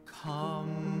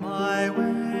Come my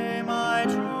way, my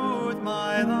truth,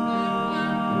 my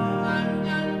life,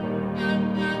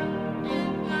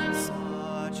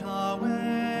 such a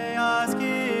way as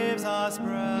gives us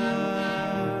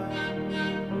breath,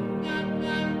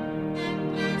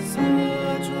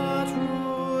 such a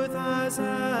truth as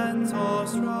ends all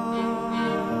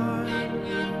strife,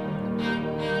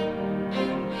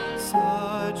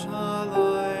 such a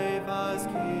life as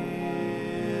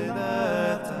killeth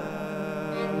death.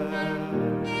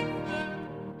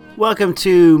 Welcome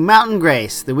to Mountain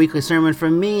Grace, the weekly sermon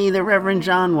from me, the Reverend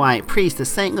John White, priest of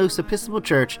St. Luke's Episcopal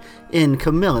Church in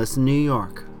Camillus, New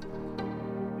York.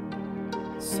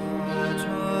 Such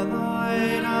a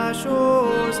light as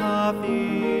shows a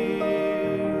feast,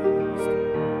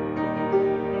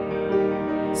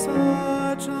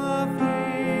 such a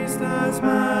feast as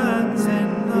man's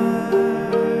in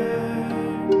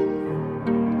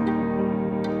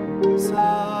lay,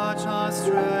 such a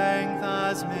strength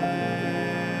as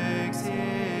makes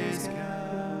his guest.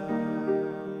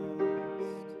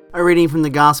 A reading from the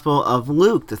Gospel of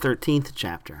Luke, the 13th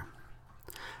chapter.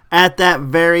 At that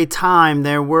very time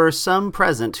there were some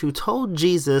present who told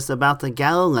Jesus about the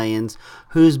Galileans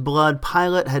whose blood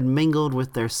Pilate had mingled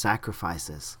with their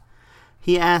sacrifices.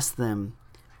 He asked them,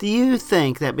 "Do you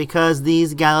think that because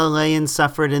these Galileans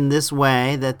suffered in this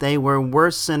way that they were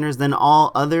worse sinners than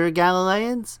all other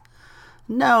Galileans?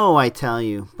 No, I tell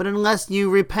you, but unless you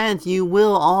repent, you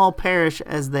will all perish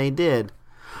as they did.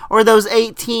 Or those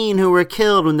 18 who were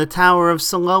killed when the Tower of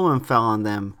Siloam fell on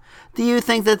them. Do you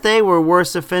think that they were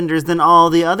worse offenders than all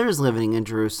the others living in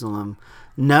Jerusalem?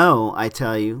 No, I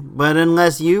tell you, but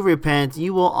unless you repent,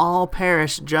 you will all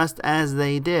perish just as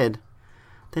they did."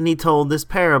 Then he told this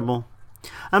parable.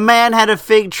 A man had a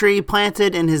fig tree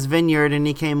planted in his vineyard, and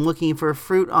he came looking for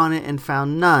fruit on it and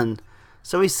found none.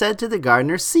 So he said to the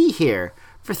gardener, "See here,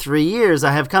 for 3 years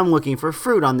I have come looking for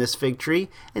fruit on this fig tree,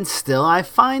 and still I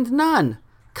find none.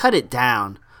 Cut it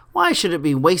down. Why should it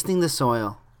be wasting the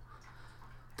soil?"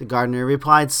 The gardener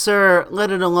replied, "Sir, let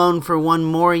it alone for 1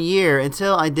 more year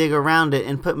until I dig around it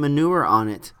and put manure on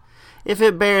it. If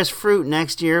it bears fruit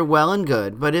next year, well and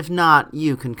good, but if not,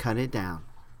 you can cut it down."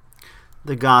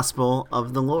 The Gospel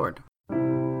of the Lord.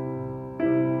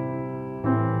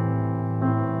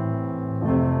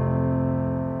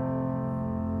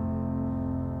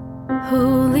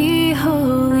 Holy,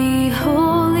 holy,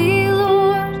 holy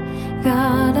Lord,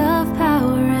 God of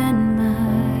power and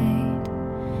might.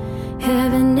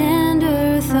 Heaven and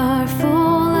earth are full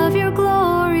of your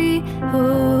glory.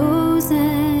 Hosanna.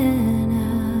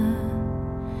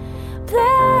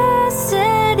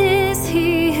 Blessed is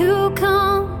he who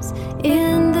comes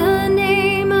in the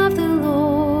name of the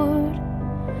Lord.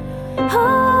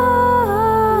 Hosanna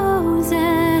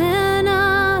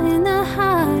in the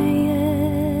highest.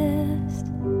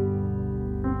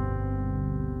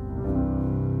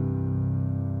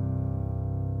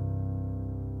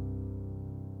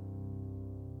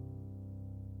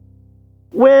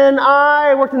 When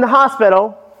I worked in the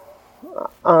hospital,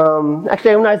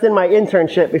 actually when I was in my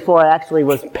internship before I actually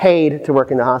was paid to work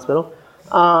in the hospital,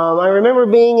 I remember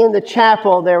being in the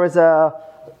chapel. There was a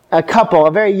couple,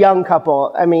 a very young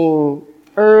couple,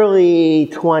 early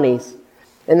 20s,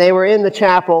 and they were in the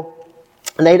chapel,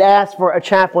 and they'd asked for a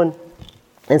chaplain,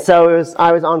 and so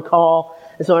I was on call,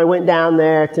 and so I went down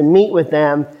there to meet with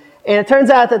them. And it turns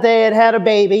out that they had had a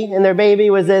baby, and their baby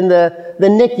was in the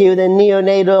NICU, the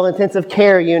neonatal intensive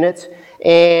care unit,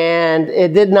 and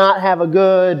it did not have a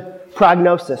good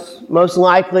prognosis. Most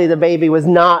likely the baby was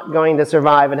not going to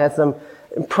survive and had some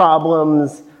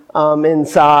problems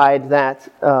inside that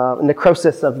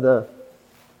necrosis of the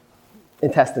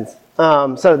intestines.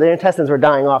 So the intestines were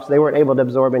dying off, so they weren't able to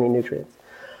absorb any nutrients.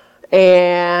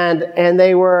 And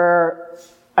they were,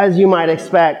 as you might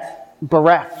expect,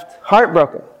 bereft,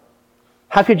 heartbroken.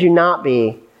 How could you not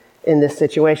be in this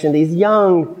situation? These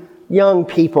young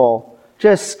people,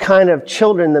 just kind of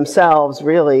children themselves,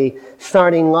 really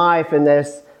starting life, and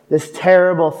this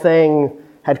terrible thing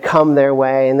had come their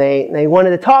way, and they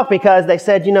wanted to talk because they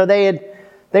said,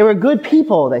 they were good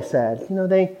people. They said,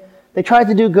 they tried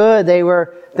to do good. They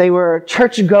were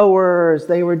churchgoers.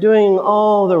 They were doing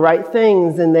all the right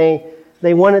things, and they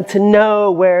wanted to know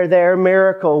where their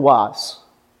miracle was.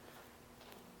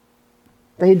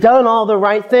 They had done all the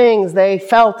right things. They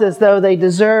felt as though they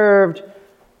deserved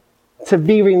to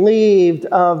be relieved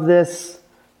of this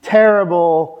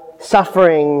terrible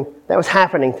suffering that was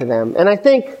happening to them. And I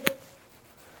think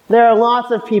there are lots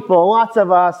of people, lots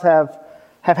of us have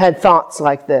had thoughts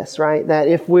like this, right? That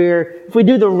if we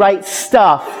do the right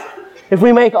stuff, if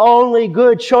we make only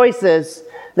good choices,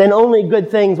 then only good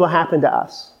things will happen to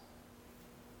us.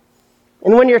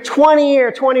 And when you're 20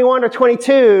 or 21 or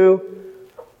 22,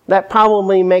 that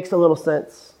probably makes a little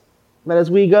sense. But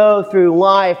as we go through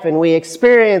life and we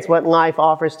experience what life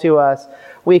offers to us,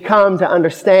 we come to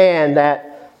understand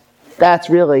that that's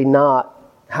really not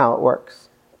how it works.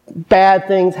 Bad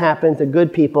things happen to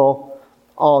good people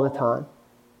all the time.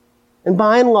 And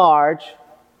by and large,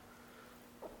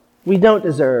 we don't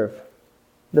deserve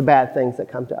the bad things that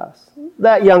come to us.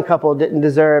 That young couple didn't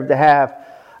deserve to have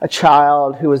a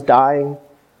child who was dying.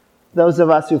 Those of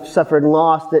us who've suffered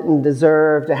loss didn't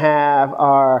deserve to have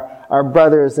our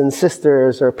brothers and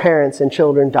sisters or parents and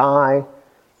children die.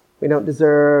 We don't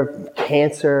deserve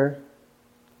cancer.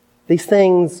 These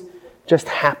things just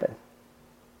happen.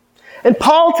 And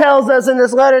Paul tells us in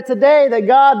this letter today that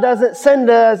God doesn't send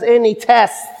us any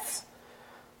tests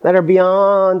that are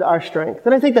beyond our strength.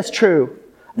 And I think that's true.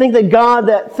 I think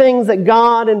that things that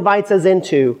God invites us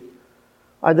into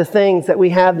are the things that we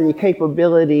have the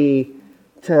capability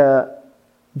to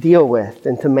deal with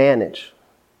and to manage.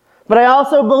 But I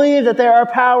also believe that there are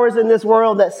powers in this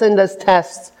world that send us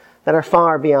tests that are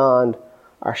far beyond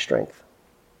our strength.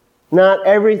 Not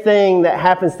everything that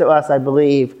happens to us, I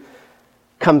believe,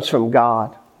 comes from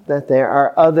God. That there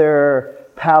are other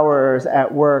powers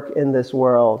at work in this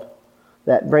world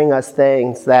that bring us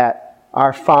things that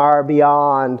are far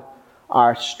beyond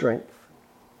our strength.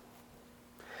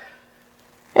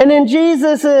 And in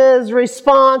Jesus'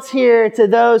 response here to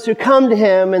those who come to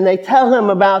him and they tell him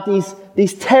about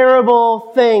these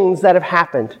terrible things that have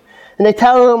happened. And they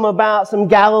tell him about some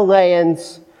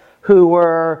Galileans who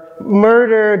were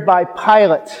murdered by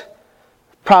Pilate.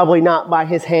 Probably not by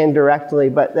his hand directly,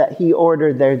 but that he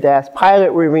ordered their deaths.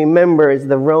 Pilate, we remember, is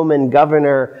the Roman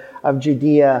governor of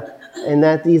Judea. And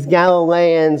that these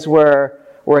Galileans were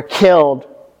killed.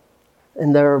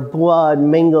 And their blood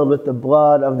mingled with the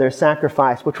blood of their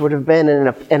sacrifice, which would have been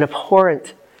an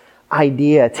abhorrent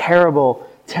idea, terrible,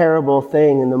 terrible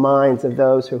thing in the minds of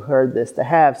those who heard this. To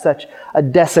have such a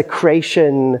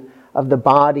desecration of the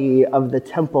body, of the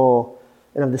temple,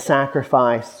 and of the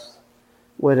sacrifice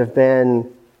would have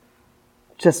been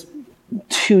just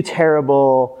too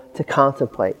terrible to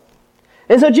contemplate.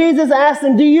 And so Jesus asked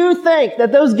them, do you think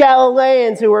that those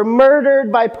Galileans who were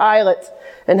murdered by Pilate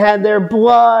and had their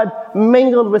blood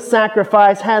mingled with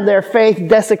sacrifice, had their faith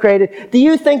desecrated, do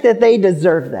you think that they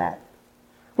deserve that?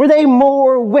 Were they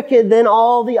more wicked than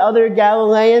all the other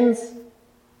Galileans?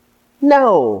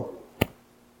 No.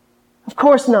 Of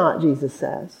course not, Jesus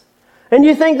says. And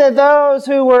you think that those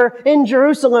who were in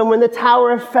Jerusalem when the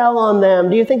tower fell on them,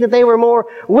 do you think that they were more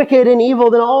wicked and evil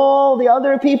than all the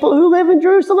other people who live in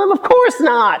Jerusalem? Of course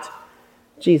not,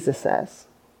 Jesus says.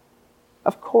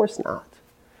 Of course not.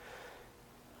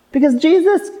 Because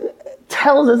Jesus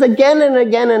tells us again and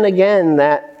again and again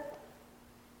that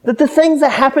the things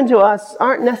that happen to us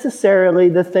aren't necessarily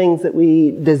the things that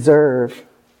we deserve.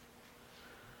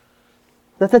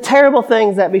 That the terrible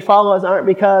things that befall us aren't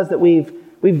because that we've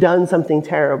done something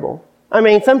terrible. I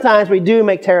mean, sometimes we do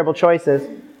make terrible choices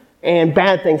and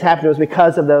bad things happen to us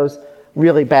because of those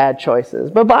really bad choices.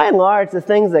 But by and large, the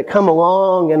things that come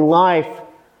along in life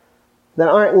that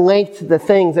aren't linked to the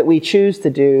things that we choose to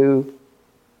do,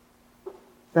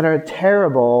 that are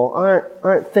terrible,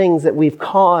 aren't things that we've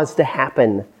caused to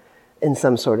happen in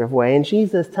some sort of way. And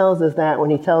Jesus tells us that when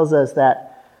he tells us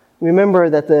that, remember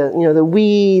that the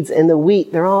weeds and the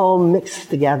wheat, they're all mixed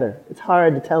together. It's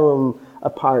hard to tell them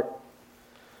apart.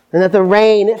 And that the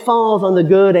rain, it falls on the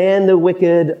good and the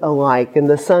wicked alike. And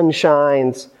the sun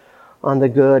shines on the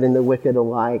good and the wicked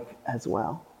alike as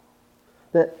well.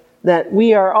 That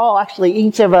we are all, actually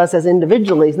each of us as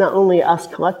individuals, not only us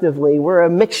collectively, we're a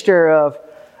mixture of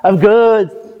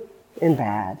good and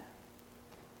bad.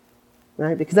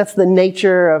 Right? Because that's the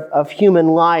nature of human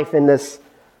life in this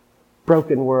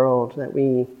broken world, that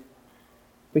we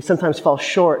sometimes fall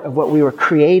short of what we were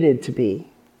created to be.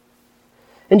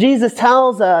 And Jesus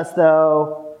tells us,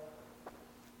 though,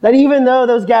 that even though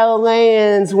those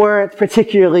Galileans weren't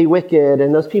particularly wicked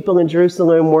and those people in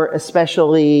Jerusalem weren't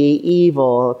especially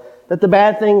evil, that the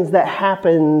bad things that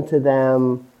happened to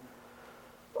them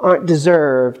aren't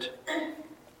deserved.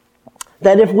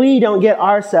 That if we don't get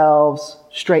ourselves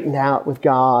straightened out with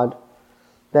God,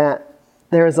 that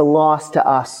there is a loss to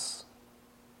us.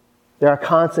 There are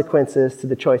consequences to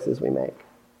the choices we make.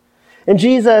 And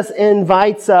Jesus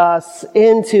invites us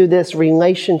into this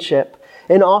relationship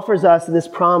and offers us this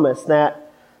promise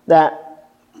that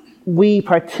we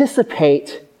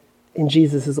participate in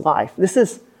Jesus' life. This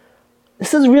is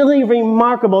really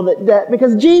remarkable that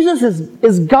because Jesus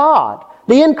is God,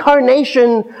 the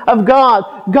incarnation of God.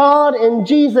 God and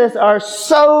Jesus are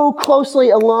so closely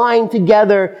aligned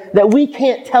together that we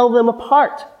can't tell them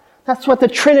apart. That's what the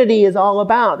Trinity is all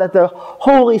about, that the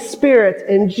Holy Spirit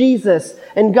and Jesus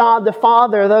and God the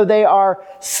Father, though they are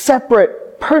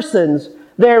separate persons,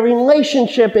 their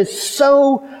relationship is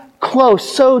so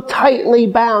close, so tightly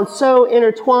bound, so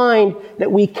intertwined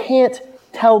that we can't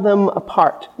tell them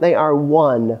apart. They are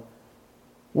one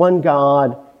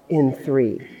God in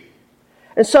three.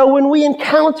 And so when we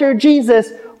encounter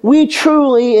Jesus, we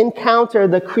truly encounter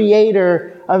the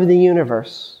Creator of the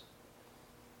universe.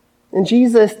 And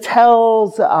Jesus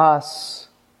tells us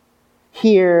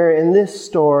here in this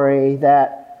story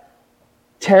that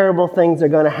terrible things are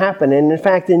going to happen. And in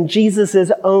fact, in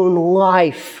Jesus' own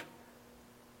life,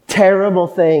 terrible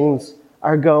things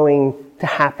are going to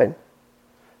happen.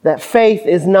 That faith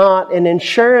is not an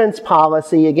insurance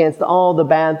policy against all the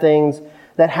bad things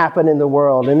that happen in the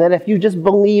world. And that if you just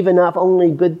believe enough, only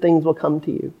good things will come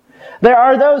to you. There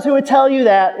are those who would tell you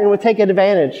that and would take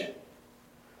advantage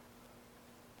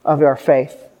of our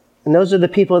faith. And those are the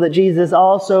people that Jesus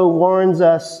also warns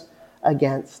us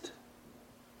against.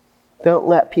 Don't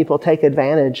let people take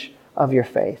advantage of your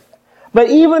faith. But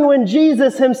even when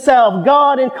Jesus himself,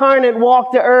 God incarnate,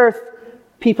 walked the earth,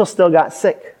 people still got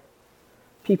sick.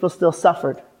 People still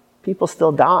suffered. People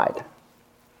still died.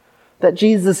 That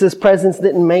Jesus' presence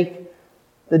didn't make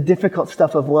the difficult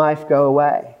stuff of life go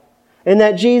away. And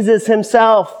that Jesus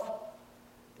himself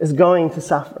is going to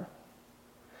suffer.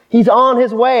 He's on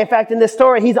his way. In fact, in this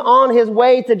story, he's on his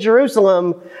way to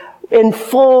Jerusalem in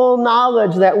full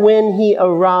knowledge that when he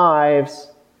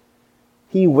arrives,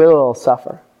 he will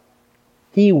suffer.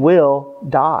 He will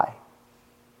die.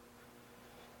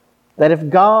 That if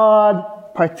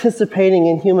God participating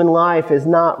in human life is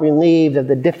not relieved of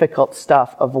the difficult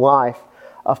stuff of life,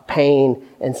 of pain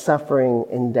and suffering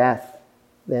and death,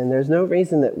 then there's no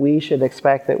reason that we should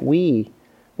expect that we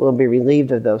will be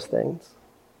relieved of those things.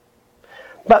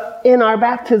 But in our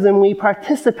baptism, we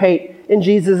participate in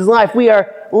Jesus' life. We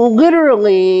are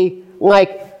literally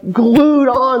like glued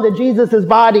on to Jesus'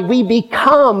 body. We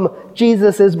become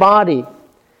Jesus' body.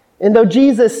 And though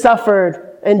Jesus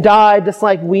suffered and died just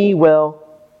like we will,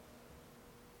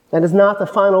 that is not the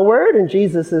final word in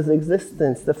Jesus'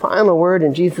 existence. The final word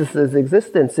in Jesus'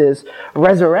 existence is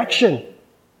resurrection.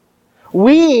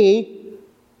 We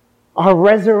are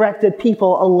resurrected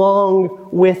people along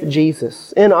with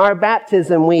Jesus. In our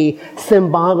baptism, we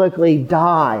symbolically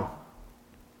die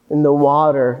in the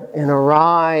water and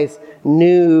arise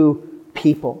new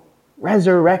people,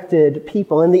 resurrected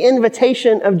people. And the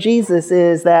invitation of Jesus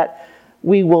is that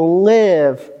we will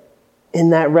live in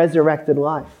that resurrected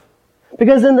life.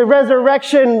 Because in the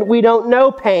resurrection, we don't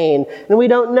know pain, and we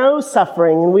don't know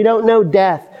suffering, and we don't know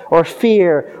death or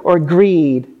fear or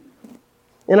greed.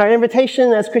 And our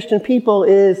invitation as Christian people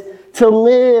is to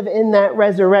live in that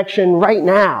resurrection right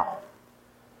now.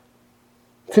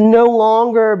 To no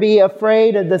longer be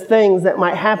afraid of the things that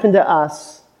might happen to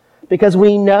us, because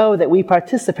we know that we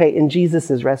participate in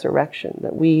Jesus' resurrection,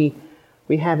 that we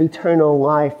have eternal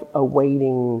life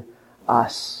awaiting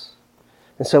us.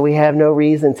 And so we have no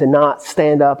reason to not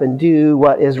stand up and do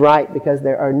what is right, because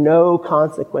there are no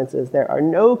consequences. There are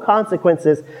no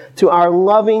consequences to our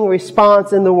loving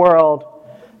response in the world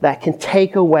that can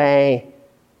take away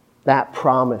that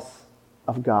promise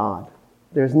of God.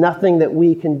 There's nothing that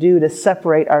we can do to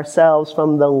separate ourselves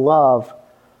from the love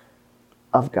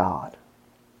of God.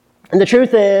 And the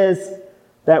truth is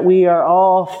that we are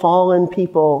all fallen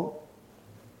people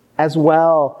as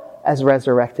well as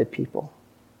resurrected people.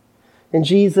 And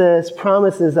Jesus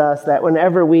promises us that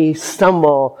whenever we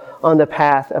stumble on the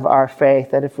path of our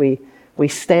faith, that if we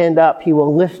stand up, he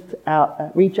will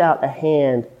reach out a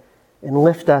hand and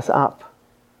lift us up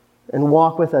and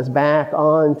walk with us back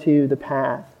onto the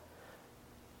path.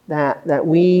 That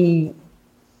we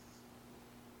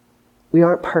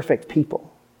aren't perfect people.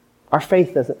 Our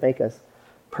faith doesn't make us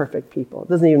perfect people. It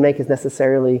doesn't even make us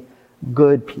necessarily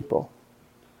good people.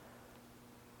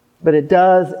 But it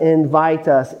does invite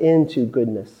us into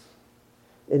goodness.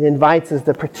 It invites us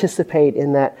to participate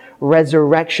in that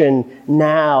resurrection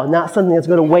now, not something that's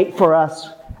going to wait for us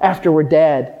after we're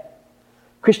dead.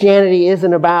 Christianity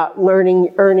isn't about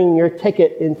earning your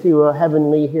ticket into a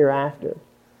heavenly hereafter.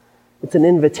 It's an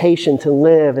invitation to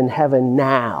live in heaven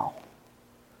now.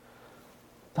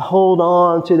 To hold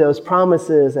on to those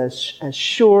promises as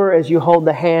sure as you hold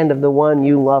the hand of the one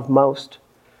you love most,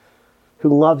 who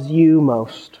loves you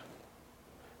most.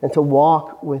 And to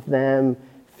walk with them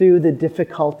through the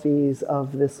difficulties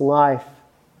of this life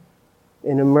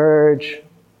and emerge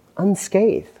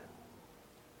unscathed.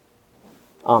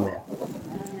 Amen.